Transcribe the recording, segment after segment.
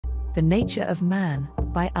The Nature of Man,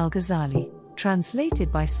 by Al-Ghazali, translated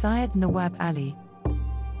by Syed Nawab Ali.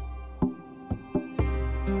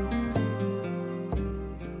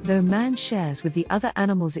 Though man shares with the other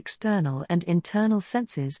animals external and internal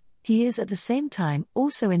senses, he is at the same time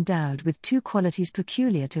also endowed with two qualities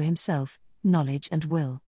peculiar to himself, knowledge and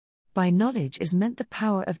will. By knowledge is meant the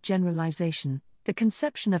power of generalization, the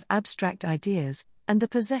conception of abstract ideas, and the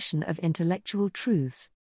possession of intellectual truths.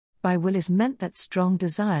 By will is meant that strong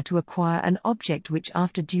desire to acquire an object which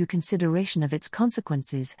after due consideration of its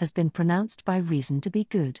consequences has been pronounced by reason to be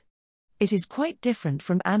good. It is quite different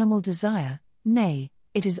from animal desire, nay,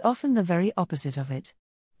 it is often the very opposite of it.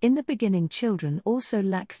 In the beginning, children also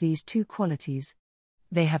lack these two qualities.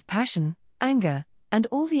 They have passion, anger, and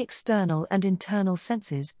all the external and internal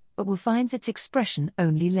senses, but will find its expression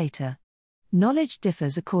only later. Knowledge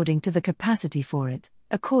differs according to the capacity for it,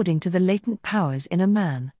 according to the latent powers in a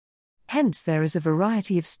man. Hence there is a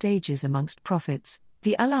variety of stages amongst prophets,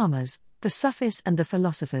 the Alamas, the Sufis and the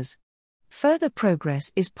philosophers. Further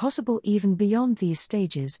progress is possible even beyond these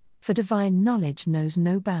stages, for divine knowledge knows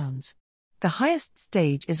no bounds. The highest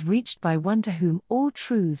stage is reached by one to whom all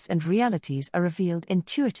truths and realities are revealed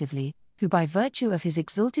intuitively, who by virtue of his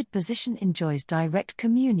exalted position enjoys direct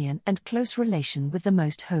communion and close relation with the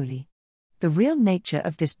Most Holy. The real nature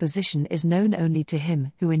of this position is known only to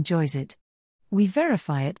him who enjoys it. We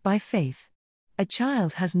verify it by faith. A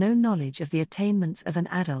child has no knowledge of the attainments of an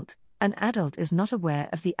adult is not aware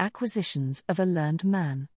of the acquisitions of a learned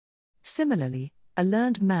man. Similarly, a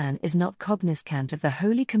learned man is not cognizant of the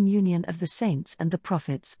holy communion of the saints and the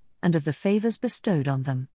prophets, and of the favors bestowed on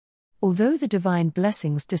them. Although the divine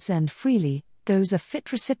blessings descend freely, those are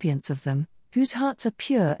fit recipients of them, whose hearts are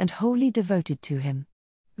pure and wholly devoted to him.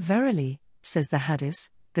 Verily, says the Hadith,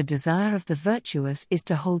 the desire of the virtuous is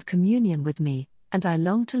to hold communion with me, and I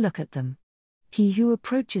long to look at them. He who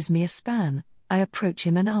approaches me a span, I approach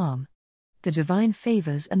him an arm. The divine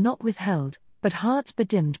favors are not withheld, but hearts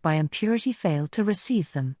bedimmed by impurity fail to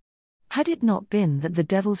receive them. Had it not been that the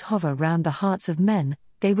devils hover round the hearts of men,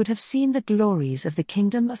 they would have seen the glories of the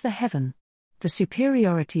kingdom of the heaven. The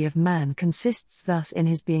superiority of man consists thus in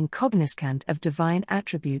his being cognizant of divine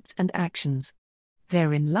attributes and actions.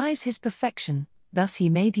 Therein lies his perfection, thus he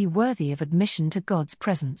may be worthy of admission to God's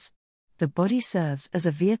presence. The body serves as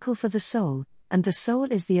a vehicle for the soul, and the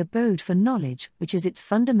soul is the abode for knowledge, which is its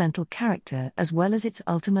fundamental character as well as its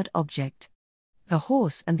ultimate object. The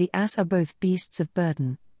horse and the ass are both beasts of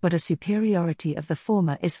burden, but a superiority of the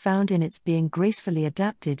former is found in its being gracefully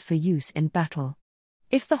adapted for use in battle.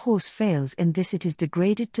 If the horse fails in this, it is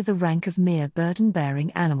degraded to the rank of mere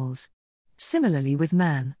burden-bearing animals. Similarly with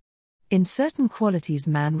man. In certain qualities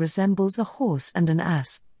man resembles a horse and an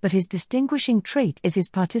ass, but his distinguishing trait is his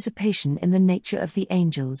participation in the nature of the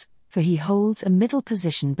angels, for he holds a middle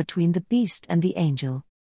position between the beast and the angel.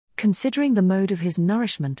 Considering the mode of his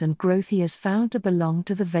nourishment and growth, he is found to belong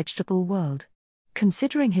to the vegetable world.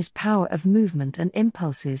 Considering his power of movement and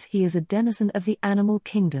impulses, he is a denizen of the animal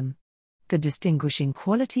kingdom. The distinguishing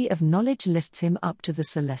quality of knowledge lifts him up to the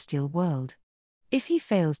celestial world. If he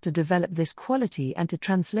fails to develop this quality and to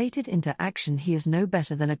translate it into action, he is no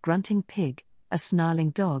better than a grunting pig, a snarling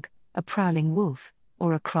dog, a prowling wolf,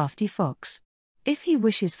 or a crafty fox. If he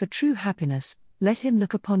wishes for true happiness, let him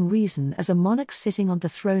look upon reason as a monarch sitting on the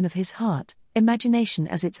throne of his heart, imagination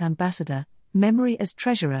as its ambassador, memory as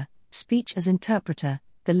treasurer, speech as interpreter,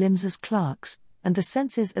 the limbs as clerks, and the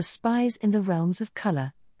senses as spies in the realms of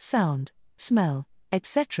color, sound, smell,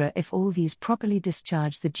 etc. If all these properly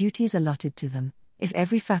discharge the duties allotted to them, if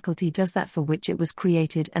every faculty does that for which it was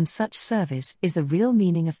created, and such service is the real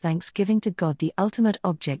meaning of thanksgiving to God, the ultimate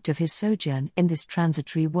object of his sojourn in this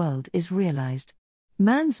transitory world is realized.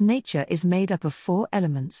 Man's nature is made up of four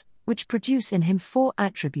elements, which produce in him four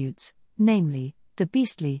attributes, namely, the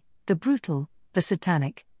beastly, the brutal, the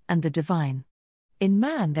satanic, and the divine. In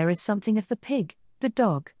man there is something of the pig, the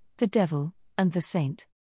dog, the devil, and the saint.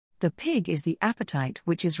 The pig is the appetite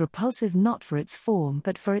which is repulsive not for its form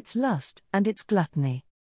but for its lust and its gluttony.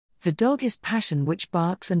 The dog is passion which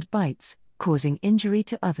barks and bites, causing injury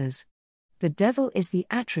to others. The devil is the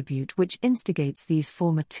attribute which instigates these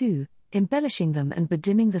former two, embellishing them and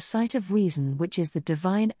bedimming the sight of reason, which is the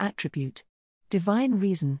divine attribute. Divine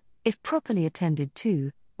reason, if properly attended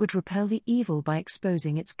to, would repel the evil by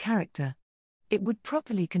exposing its character. It would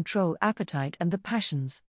properly control appetite and the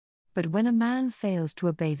passions. But when a man fails to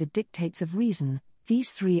obey the dictates of reason,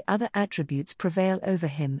 these three other attributes prevail over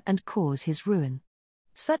him and cause his ruin.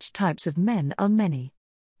 Such types of men are many.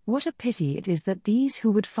 What a pity it is that these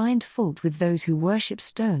who would find fault with those who worship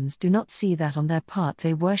stones do not see that on their part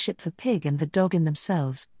they worship the pig and the dog in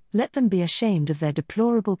themselves, Let them be ashamed of their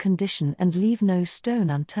deplorable condition and leave no stone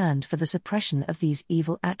unturned for the suppression of these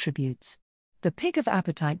evil attributes. The pig of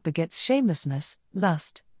appetite begets shamelessness,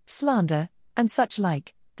 lust, slander, and such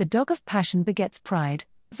like. The dog of passion begets pride,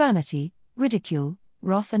 vanity, ridicule,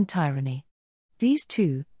 wrath and tyranny. These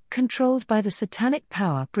two, controlled by the satanic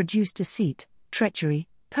power, produce deceit, treachery,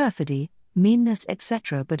 perfidy, meanness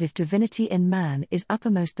etc. But if divinity in man is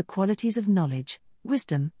uppermost, the qualities of knowledge,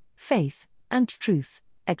 wisdom, faith, and truth,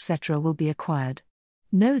 etc. will be acquired.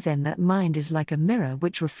 Know then that mind is like a mirror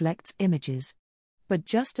which reflects images. But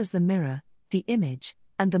just as the mirror, the image,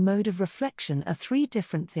 and the mode of reflection are three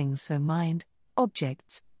different things, so mind,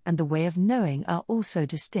 objects, and the way of knowing are also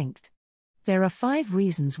distinct. There are 5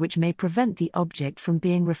 reasons which may prevent the object from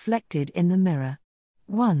being reflected in the mirror.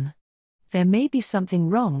 1. There may be something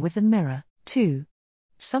wrong with the mirror. 2.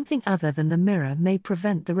 Something other than the mirror may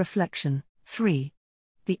prevent the reflection. 3.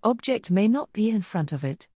 The object may not be in front of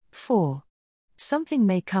it. 4. Something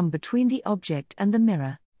may come between the object and the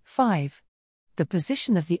mirror. 5. The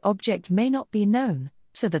position of the object may not be known,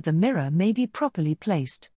 so that the mirror may be properly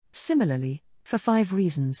placed. Similarly, for 5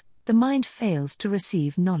 reasons, the mind fails to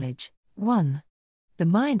receive knowledge. 1. The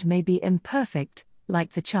mind may be imperfect,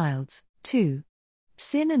 like the child's. 2.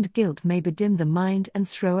 Sin and guilt may bedim the mind and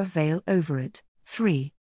throw a veil over it.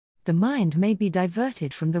 3. The mind may be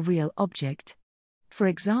diverted from the real object. For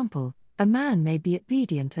example, a man may be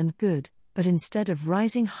obedient and good, but instead of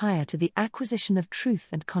rising higher to the acquisition of truth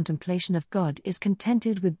and contemplation of God, is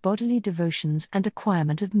contented with bodily devotions and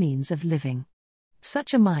acquirement of means of living.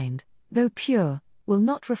 Such a mind, though pure, will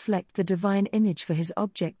not reflect the divine image, for his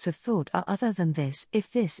objects of thought are other than this. If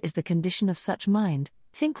this is the condition of such mind,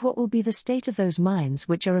 think what will be the state of those minds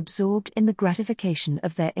which are absorbed in the gratification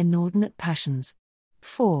of their inordinate passions.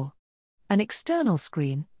 4. An external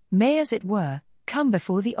screen may, as it were, come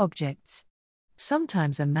before the objects.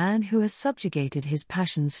 Sometimes a man who has subjugated his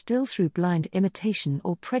passions still through blind imitation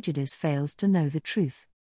or prejudice fails to know the truth.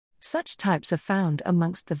 Such types are found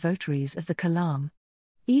amongst the votaries of the Kalam.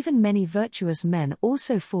 Even many virtuous men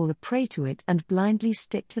also fall a prey to it and blindly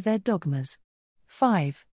stick to their dogmas.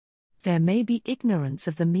 5. There may be ignorance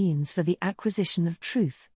of the means for the acquisition of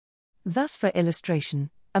truth. Thus, for illustration,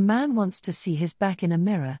 a man wants to see his back in a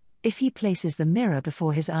mirror. If he places the mirror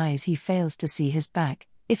before his eyes, he fails to see his back.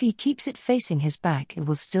 If he keeps it facing his back, it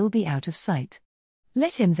will still be out of sight.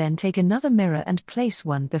 Let him then take another mirror and place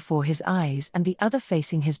one before his eyes and the other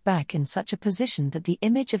facing his back in such a position that the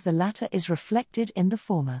image of the latter is reflected in the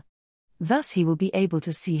former. Thus he will be able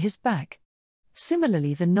to see his back.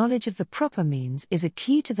 Similarly, the knowledge of the proper means is a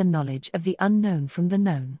key to the knowledge of the unknown from the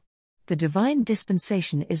known. The divine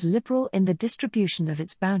dispensation is liberal in the distribution of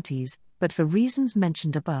its bounties, but for reasons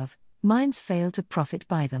mentioned above, minds fail to profit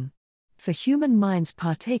by them. For human minds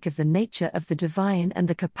partake of the nature of the divine, and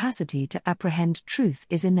the capacity to apprehend truth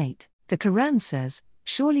is innate. The Quran says,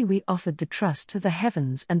 "Surely we offered the trust to the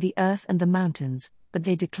heavens and the earth and the mountains, but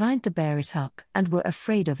they declined to bear it up and were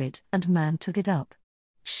afraid of it, and man took it up.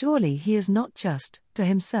 Surely he is not just to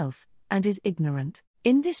himself, and is ignorant."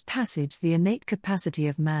 In this passage, the innate capacity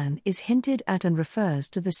of man is hinted at and refers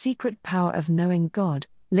to the secret power of knowing God,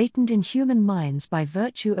 latent in human minds, by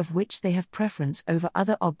virtue of which they have preference over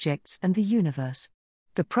other objects and the universe.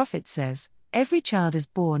 The Prophet says, "Every child is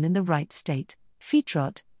born in the right state,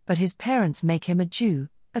 fitrot, but his parents make him a Jew,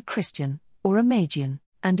 a Christian, or a Magian."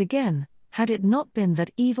 And again, "Had it not been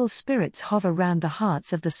that evil spirits hover round the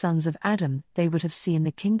hearts of the sons of Adam, they would have seen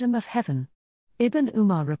the kingdom of heaven." Ibn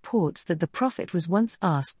Umar reports that the Prophet was once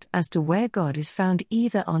asked as to where God is found,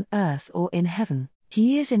 either on earth or in heaven.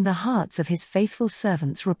 "He is in the hearts of his faithful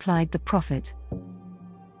servants," replied the Prophet.